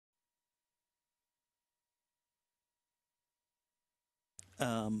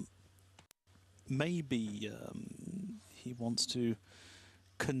maybe he wants to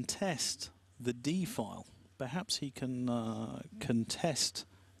contest the d file. Perhaps he can contest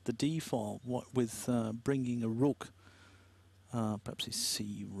the d file with bringing a rook, perhaps a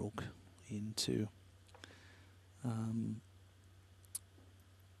c rook into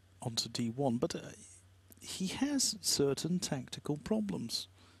onto d1. But he has certain tactical problems.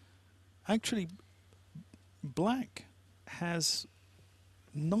 Actually, black has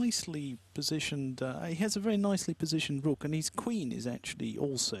nicely positioned, he has a very nicely positioned rook, and his queen is actually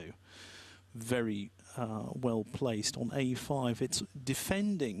also very well placed on a5. It's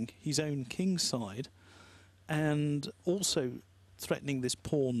defending his own king side and also threatening this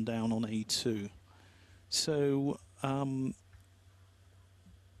pawn down on a2. So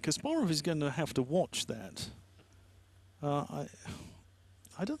Kasparov is going to have to watch that. I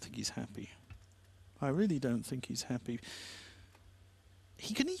don't think he's happy. I really don't think he's happy.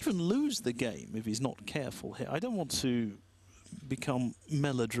 He can even lose the game if he's not careful here. I don't want to become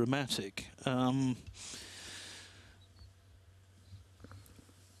melodramatic.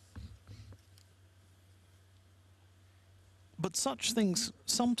 But such things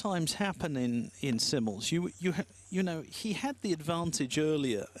sometimes happen in symbols. You know, he had the advantage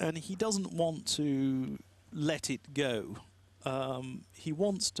earlier, and he doesn't want to let it go. He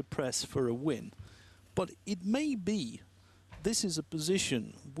wants to press for a win. But it may be this is a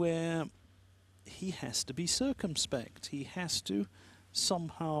position where he has to be circumspect. He has to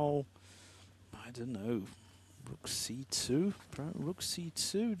somehow, I don't know, rook c2, rook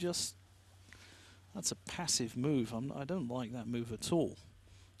c2, just, that's a passive move. I don't like that move at all.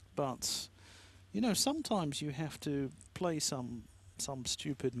 But, you know, sometimes you have to play some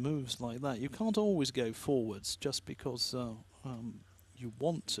stupid moves like that. You can't always go forwards just because you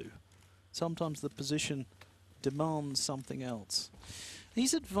want to. Sometimes the position demands something else.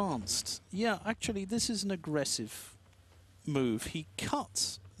 He's advanced. Yeah, actually, this is an aggressive move. He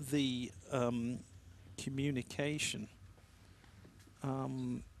cuts the communication.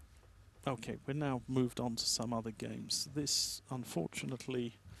 Okay, we're now moved on to some other games. This,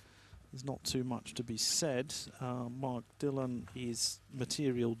 unfortunately, is not too much to be said. Mark Dillon is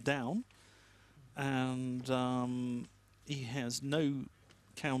material down, and he has no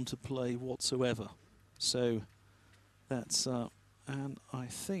counterplay whatsoever. So that's, and I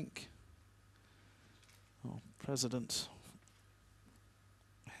think, President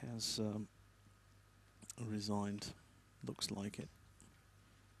has resigned, looks like it.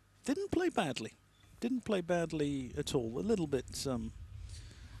 Didn't play badly. Didn't play badly at all. A little bit,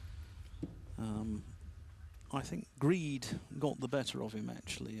 I think greed got the better of him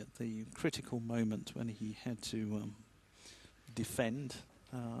actually at the critical moment when he had to defend.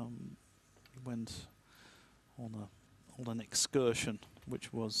 He went on an excursion,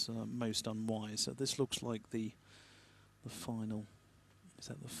 which was most unwise. So this looks like the final. Is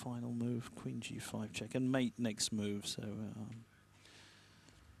that the final move? Queen g5 check and mate next move. So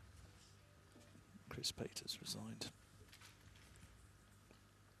Chris Peters resigned.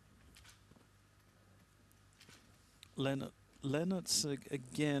 Leonard's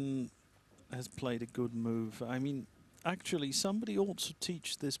again has played a good move. I mean, actually, somebody ought to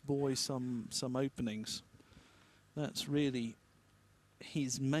teach this boy some openings. That's really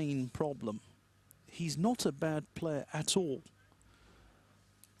his main problem. He's not a bad player at all,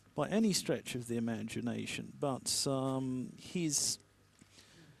 by any stretch of the imagination, but his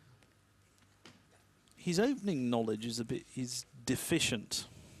opening knowledge is deficient.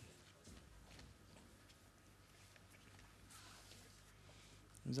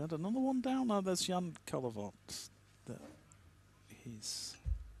 Is that another one down? No, that's Jan Kalavot. He's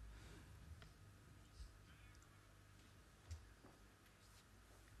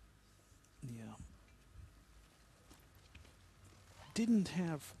didn't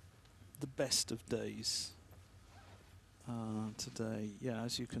have the best of days today. Yeah,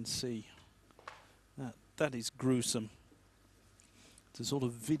 as you can see, that is gruesome. It's a sort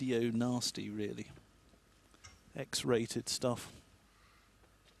of video nasty, really. X-rated stuff.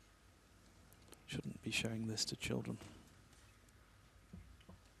 Shouldn't be showing this to children.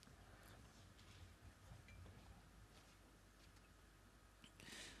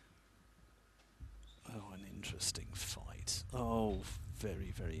 Oh, an interesting fight. Oh,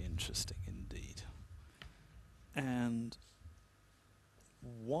 very, very interesting indeed. And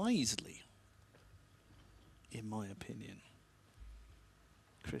wisely, in my opinion,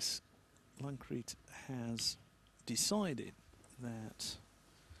 Chris Lunkreet has decided that,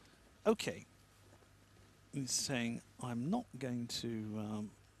 okay, he's saying, I'm not going to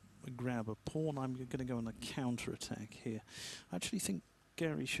grab a pawn, I'm going to go on a counter-attack here. I actually think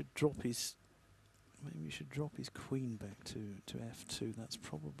Garry should drop his. Maybe he should drop his queen back to f2. That's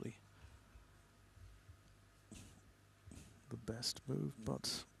probably the best move,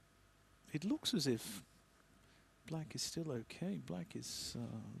 but it looks as if black is still okay. Black is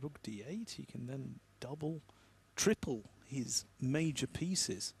rook d8. He can then double, triple his major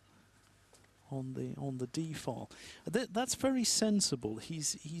pieces on the d file. That's very sensible.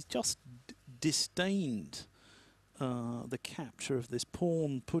 He's just disdained the capture of this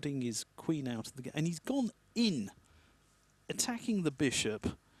pawn, putting his queen out of the game, and he's gone in, attacking the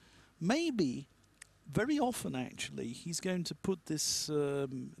bishop. Maybe, very often actually, he's going to put this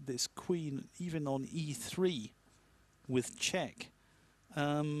this queen even on e3 with check.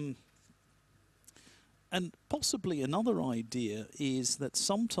 And possibly another idea is that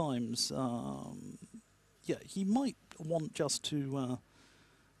sometimes, yeah, he might want just to.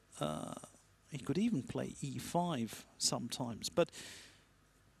 He could even play e5 sometimes. But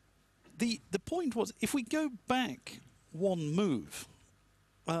the point was, if we go back one move,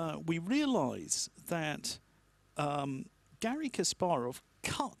 we realise that Garry Kasparov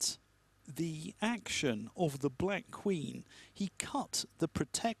cut the action of the black queen. He cut the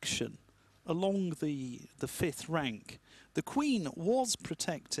protection along the fifth rank. The queen was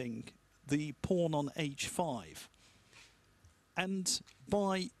protecting the pawn on h5. And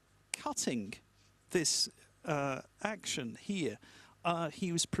by cutting this action here,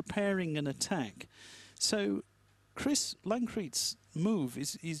 he was preparing an attack. So Chris Lankreit's move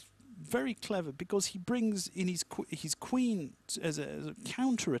is very clever because he brings in his queen as a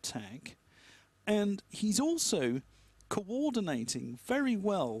counter-attack, and he's also coordinating very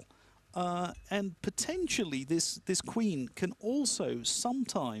well, and potentially this queen can also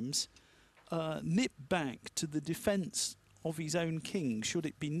sometimes nip back to the defense of his own king, should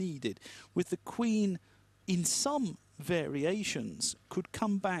it be needed, with the queen in some variations could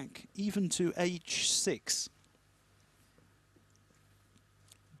come back even to h6.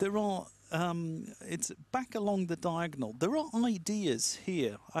 There are, it's back along the diagonal. There are ideas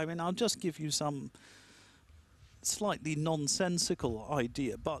here. I mean, I'll just give you some slightly nonsensical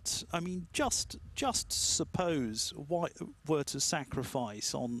idea, but I mean, just suppose white were to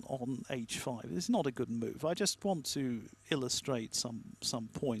sacrifice on h5. It's not a good move. I just want to illustrate some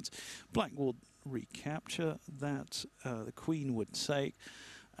points. Black would recapture that. The queen would take.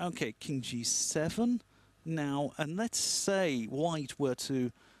 Okay, king g7 now, and let's say white were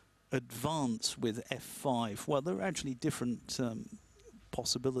to advance with f5. Well, there are actually different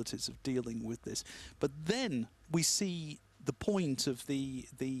possibilities of dealing with this, but then we see the point of the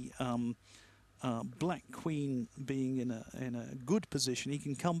black queen being in a good position. He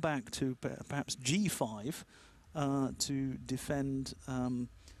can come back to perhaps g5 to defend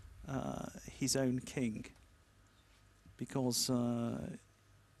his own king, because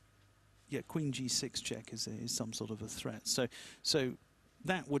yeah, queen g6 check is some sort of a threat. So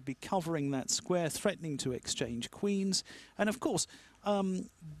that would be covering that square, threatening to exchange queens, and of course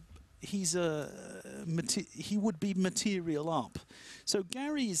he would be material up. So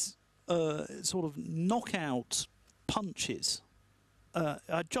Garry's sort of knockout punches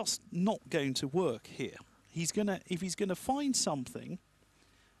are just not going to work here. If he's gonna find something,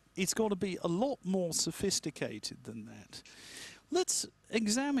 it's got to be a lot more sophisticated than that. Let's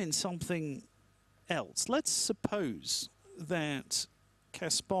examine something else. Let's suppose that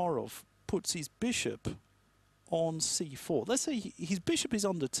Kasparov puts his bishop on c4. Let's say his bishop is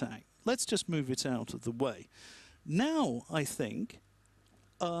under attack. Let's just move it out of the way. Now, I think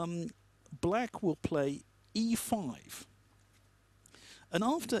black will play e5. And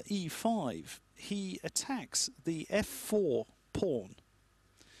after e5, he attacks the f4 pawn.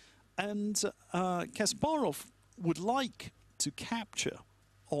 And Kasparov would like to capture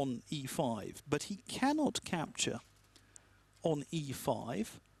on e5, but he cannot capture on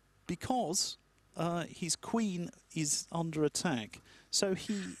e5 because his queen is under attack. So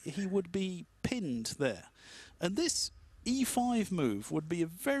he would be pinned there. And this e5 move would be a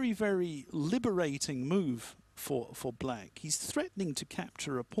very, very liberating move for black. He's threatening to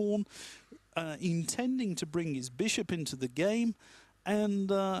capture a pawn, intending to bring his bishop into the game,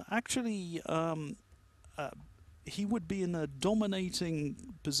 and actually he would be in a dominating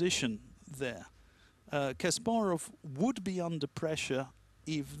position there. Kasparov would be under pressure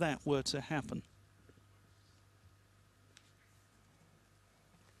if that were to happen.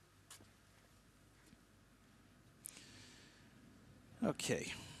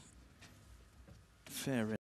 Okay. Fair enough.